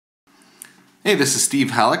Hey, this is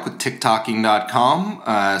Steve Halleck with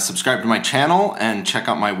TickTalking.com. Subscribe to my channel and check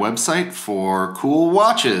out my website for cool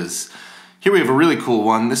watches. Here we have a really cool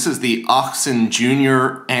one. This is the Ochs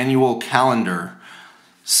Jr. annual calendar.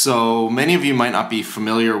 So many of you might not be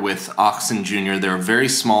familiar with Ochs Jr. They're a very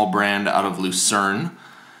small brand out of Lucerne,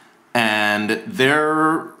 and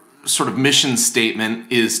their sort of mission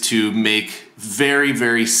statement is to make very,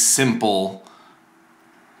 very simple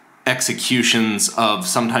executions of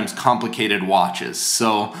sometimes complicated watches.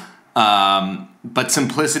 So, but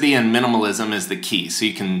simplicity and minimalism is the key. So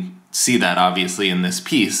you can see that obviously in this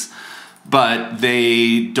piece, but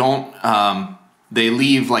they don't, they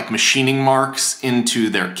leave like machining marks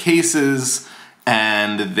into their cases,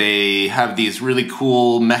 and they have these really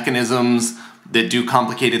cool mechanisms that do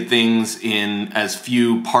complicated things in as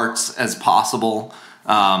few parts as possible.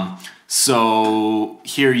 So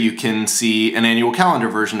here you can see an annual calendar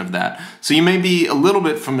version of that. So you may be a little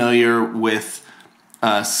bit familiar with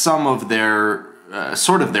some of their,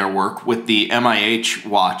 sort of their work with the MIH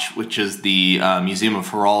watch, which is the Museum of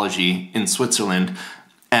Horology in Switzerland.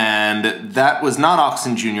 And that was not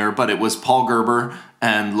Ochs Jr., but it was Paul Gerber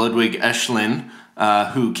and Ludwig Eschlin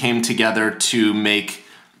who came together to make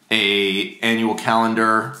an annual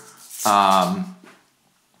calendar.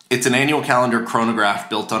 It's an annual calendar chronograph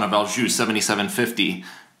built on a Valjoux 7750,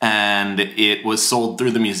 and it was sold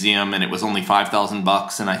through the museum, and it was only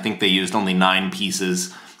 $5,000 and I think they used only 9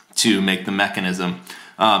 pieces to make the mechanism.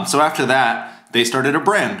 So after that, they started a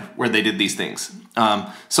brand where they did these things.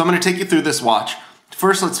 So I'm going to take you through this watch.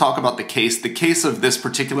 First, let's talk about the case. The case of this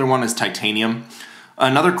particular one is titanium.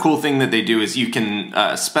 Another cool thing that they do is you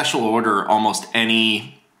can special order almost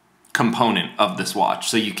any component of this watch.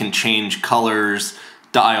 So you can change colors,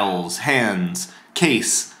 dials, hands,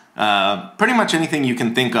 case, pretty much anything you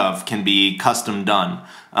can think of can be custom done.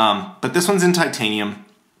 But this one's in titanium.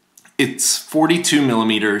 It's 42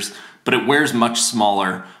 millimeters, but it wears much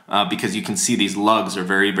smaller because you can see these lugs are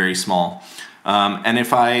very, very small. And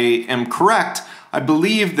if I am correct, I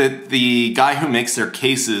believe that the guy who makes their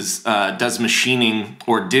cases does machining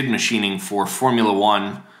or did machining for Formula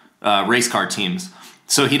One race car teams.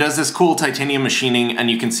 So he does this cool titanium machining,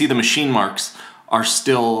 and you can see the machine marks are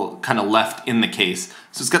still kind of left in the case.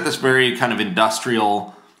 So it's got this very kind of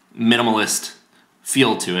industrial, minimalist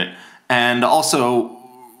feel to it. And also,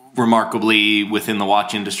 remarkably, within the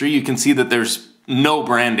watch industry, you can see that there's no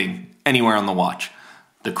branding anywhere on the watch.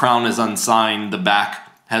 The crown is unsigned, the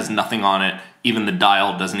back has nothing on it, even the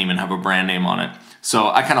dial doesn't even have a brand name on it. So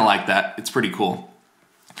I kind of like that, it's pretty cool.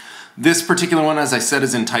 This particular one, as I said,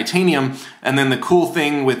 is in titanium, and then the cool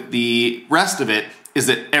thing with the rest of it is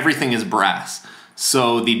that everything is brass.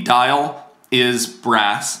 So the dial is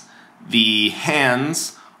brass, the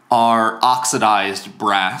hands are oxidized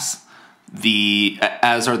brass,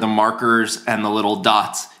 as are the markers and the little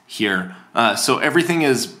dots here. So everything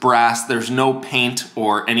is brass, there's no paint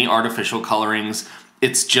or any artificial colorings,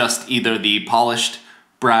 it's just either the polished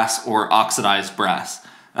brass or oxidized brass,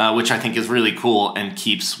 which I think is really cool and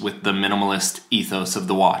keeps with the minimalist ethos of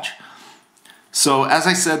the watch. So as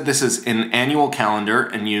I said, this is an annual calendar,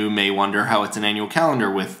 and you may wonder how it's an annual calendar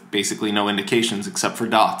with basically no indications except for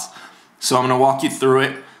dots. So I'm going to walk you through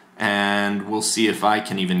it, and we'll see if I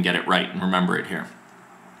can even get it right and remember it here.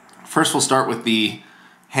 First we'll start with the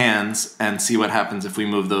hands and see what happens if we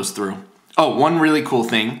move those through. Oh, one really cool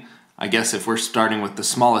thing, I guess if we're starting with the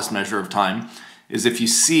smallest measure of time, is if you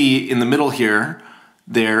see in the middle here,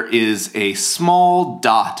 there is a small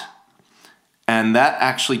dot, and that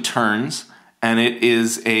actually turns, and it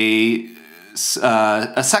is a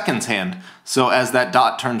seconds hand. So as that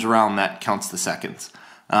dot turns around, that counts the seconds.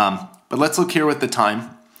 But let's look here with the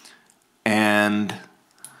time and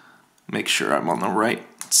make sure I'm on the right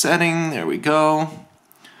setting. There we go.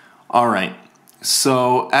 All right.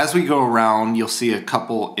 So as we go around, you'll see a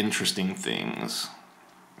couple interesting things.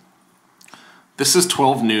 This is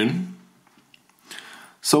 12 noon.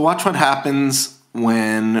 So watch what happens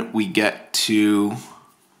when we get to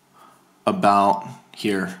about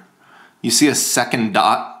here. You see a second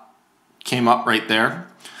dot came up right there.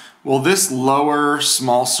 Well, this lower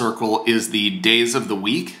small circle is the days of the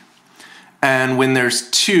week, and when there's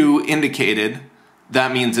 2 indicated,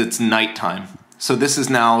 that means it's nighttime. So this is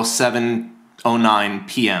now 7:09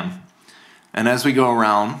 p.m. and as we go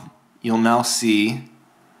around, you'll now see,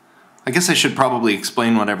 I guess I should probably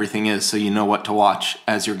explain what everything is so you know what to watch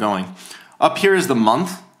as you're going. Up here is the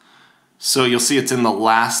month. So you'll see it's in the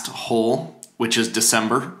last hole, which is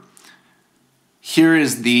December. Here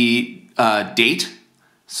is the date.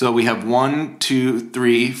 So we have 1, 2,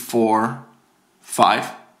 3, 4,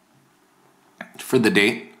 5 for the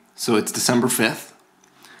date. So it's December 5th.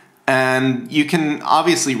 And you can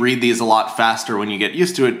obviously read these a lot faster when you get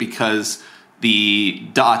used to it because the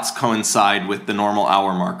dots coincide with the normal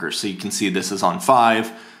hour markers. So you can see this is on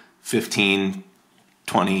 5, 15,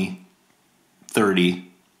 20,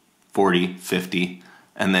 30, 40, 50,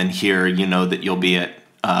 and then here you know that you'll be at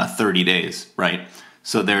 30 days, right?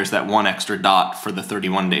 So there's that one extra dot for the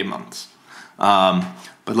 31-day months.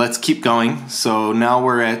 But let's keep going. So now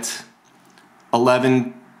we're at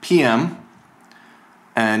 11 p.m.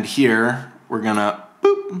 and here we're gonna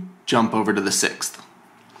boop, jump over to the 6th.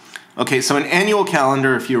 Okay, so an annual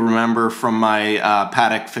calendar, if you remember from my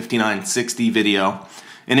Paddock 5960 video,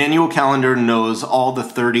 an annual calendar knows all the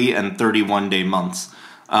 30 and 31-day months.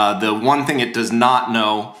 The one thing it does not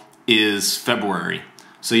know is February.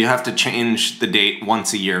 So you have to change the date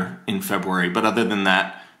once a year in February, but other than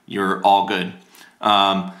that, you're all good.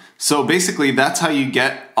 So basically, that's how you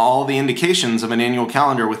get all the indications of an annual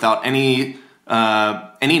calendar without any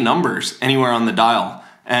numbers anywhere on the dial.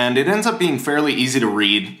 And it ends up being fairly easy to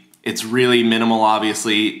read. It's really minimal,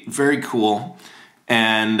 obviously, very cool,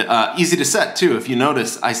 and easy to set too. If you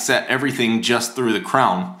notice, I set everything just through the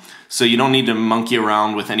crown. So you don't need to monkey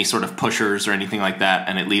around with any sort of pushers or anything like that,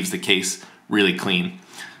 and it leaves the case really clean.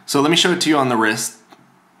 So let me show it to you on the wrist.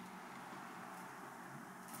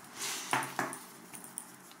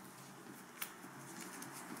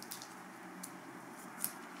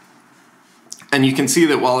 And you can see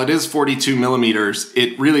that while it is 42 millimeters,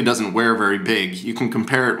 it really doesn't wear very big. You can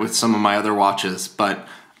compare it with some of my other watches, but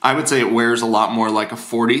I would say it wears a lot more like a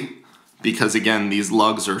 40 because again, these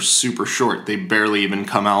lugs are super short. They barely even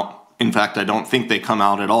come out. In fact, I don't think they come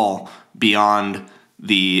out at all beyond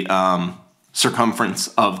the circumference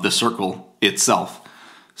of the circle itself.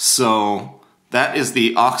 So that is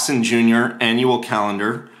the Ochs Jr. annual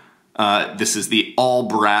calendar. This is the all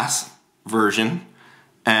brass version,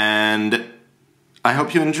 and I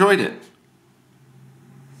hope you enjoyed it.